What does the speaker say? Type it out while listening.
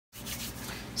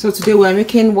So today we're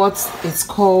making what is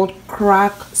called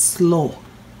crack slaw.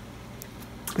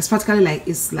 It's practically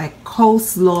like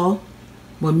coleslaw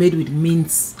but made with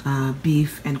minced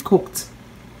beef and cooked.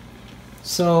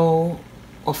 So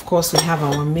of course we have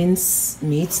our minced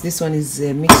meat. This one is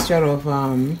a mixture of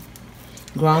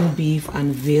ground beef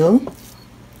and veal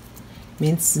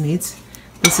minced meat.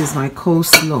 This is my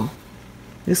coleslaw.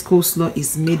 This coleslaw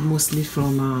is made mostly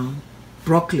from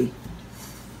broccoli.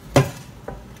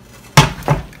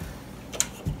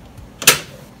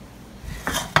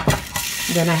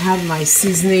 Then I have my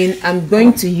seasoning. I'm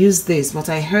going to use this, but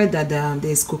I heard that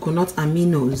there's coconut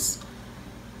aminos,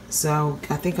 so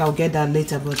I think I'll get that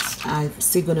later, but I'm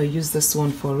still going to use this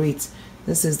one for it.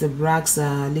 This is the Bragg's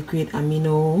liquid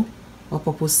amino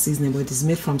all-purpose seasoning, but it's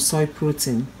made from soy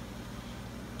protein,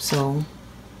 so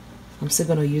I'm still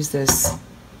going to use this.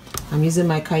 I'm using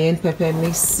my cayenne pepper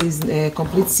mixed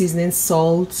complete seasoning,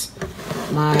 salt,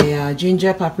 my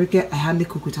ginger, paprika. I hardly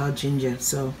cook without ginger,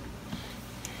 so.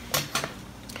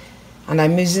 And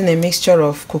I'm using a mixture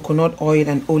of coconut oil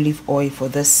and olive oil for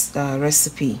this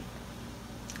recipe,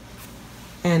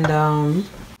 and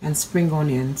spring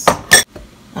onions.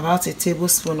 About a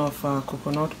tablespoon of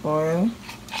coconut oil,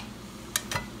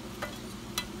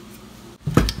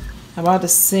 about the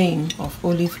same of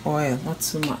olive oil, not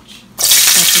too much.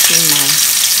 I'm putting my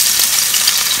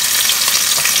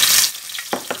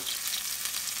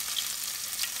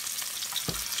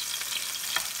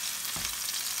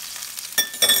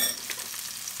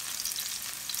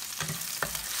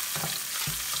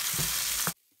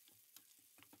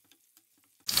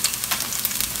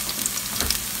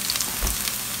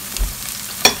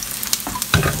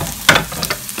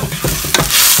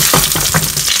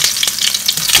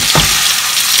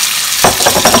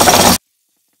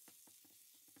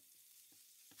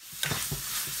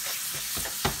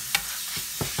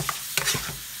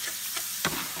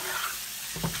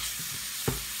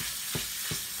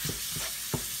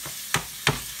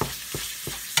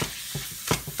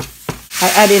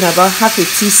I add in about half a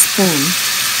teaspoon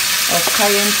of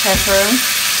cayenne pepper,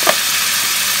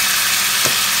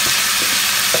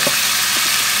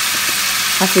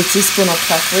 half a teaspoon of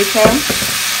paprika,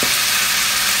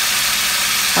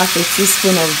 half a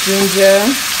teaspoon of ginger,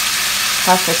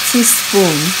 half a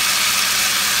teaspoon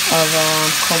of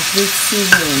complete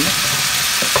seasoning,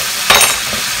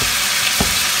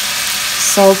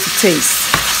 salt to taste.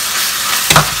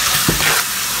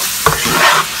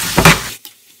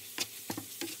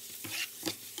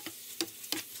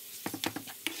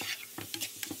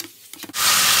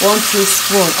 One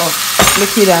teaspoon of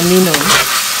liquid amino,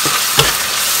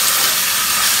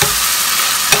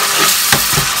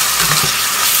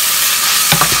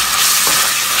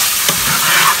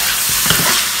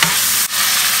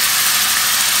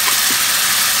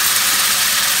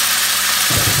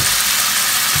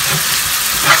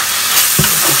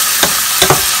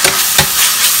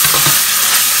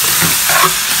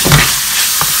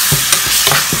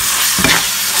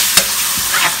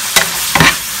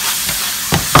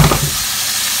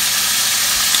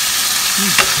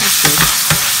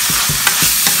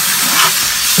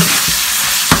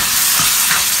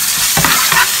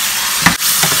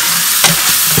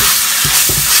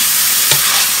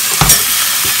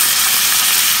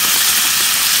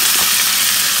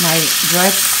 my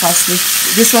dried parsley.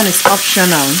 This one is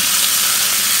optional.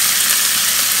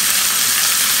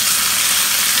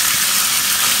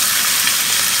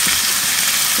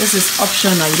 This is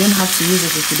optional. You don't have to use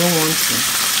it if you don't want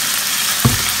to.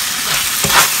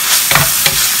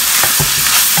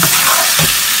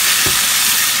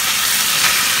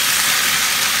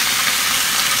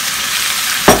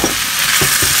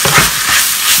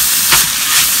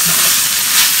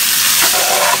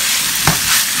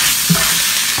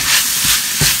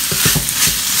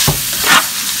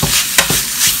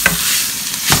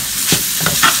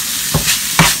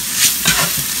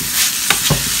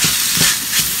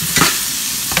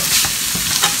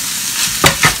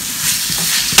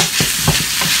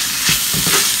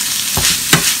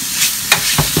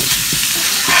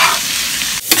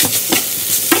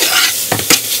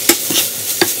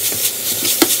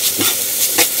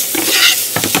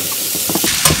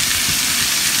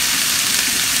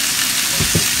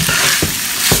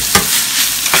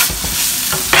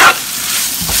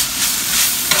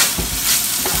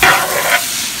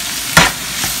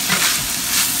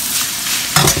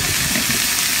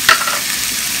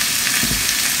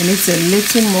 It needs a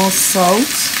little more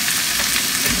salt.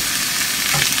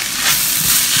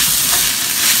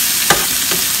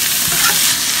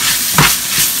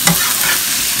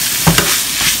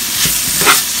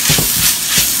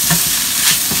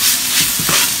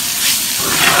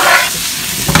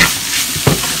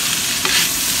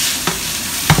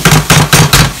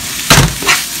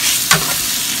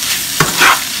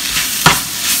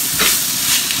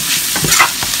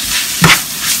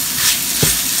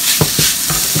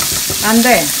 And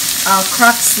then our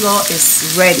cracked slaw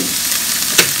is ready.